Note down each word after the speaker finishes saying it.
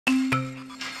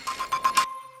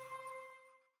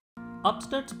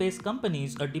Upstart space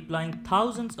companies are deploying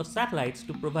thousands of satellites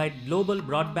to provide global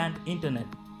broadband internet.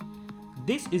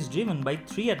 This is driven by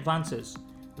three advances: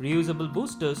 reusable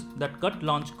boosters that cut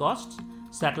launch costs,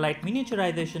 satellite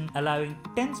miniaturization allowing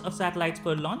tens of satellites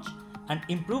per launch, and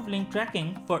improved link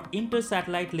tracking for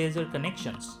inter-satellite laser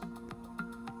connections.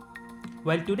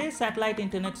 While today's satellite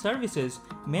internet services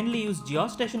mainly use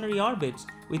geostationary orbits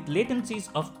with latencies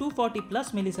of 240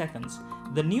 plus milliseconds,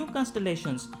 the new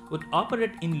constellations would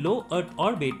operate in low Earth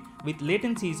orbit with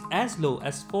latencies as low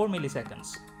as 4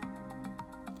 milliseconds.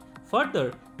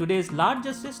 Further, today's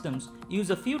larger systems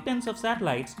use a few tens of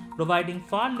satellites, providing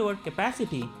far lower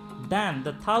capacity than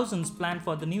the thousands planned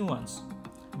for the new ones.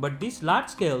 But this large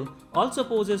scale also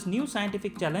poses new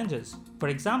scientific challenges. For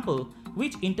example,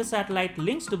 which inter-satellite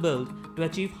links to build to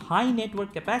achieve high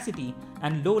network capacity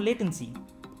and low latency?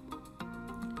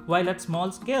 While at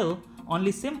small scale,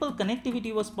 only simple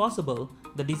connectivity was possible,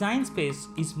 the design space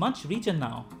is much richer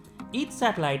now. Each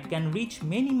satellite can reach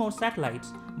many more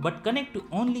satellites but connect to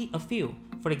only a few,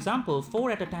 for example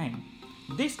 4 at a time.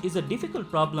 This is a difficult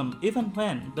problem even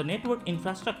when the network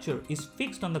infrastructure is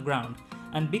fixed on the ground,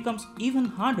 and becomes even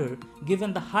harder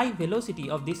given the high velocity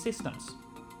of these systems.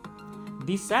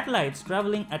 These satellites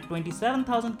traveling at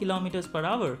 27,000 km per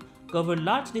hour cover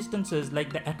large distances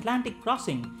like the Atlantic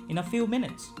crossing in a few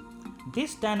minutes.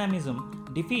 This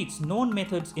dynamism defeats known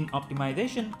methods in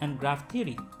optimization and graph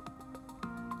theory.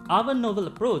 Our novel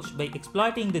approach, by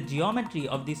exploiting the geometry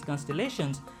of these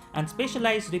constellations and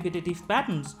specialized repetitive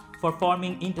patterns for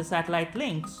forming inter-satellite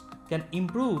links, can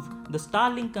improve the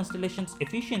Starlink constellation's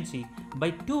efficiency by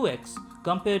 2x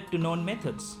compared to known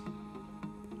methods.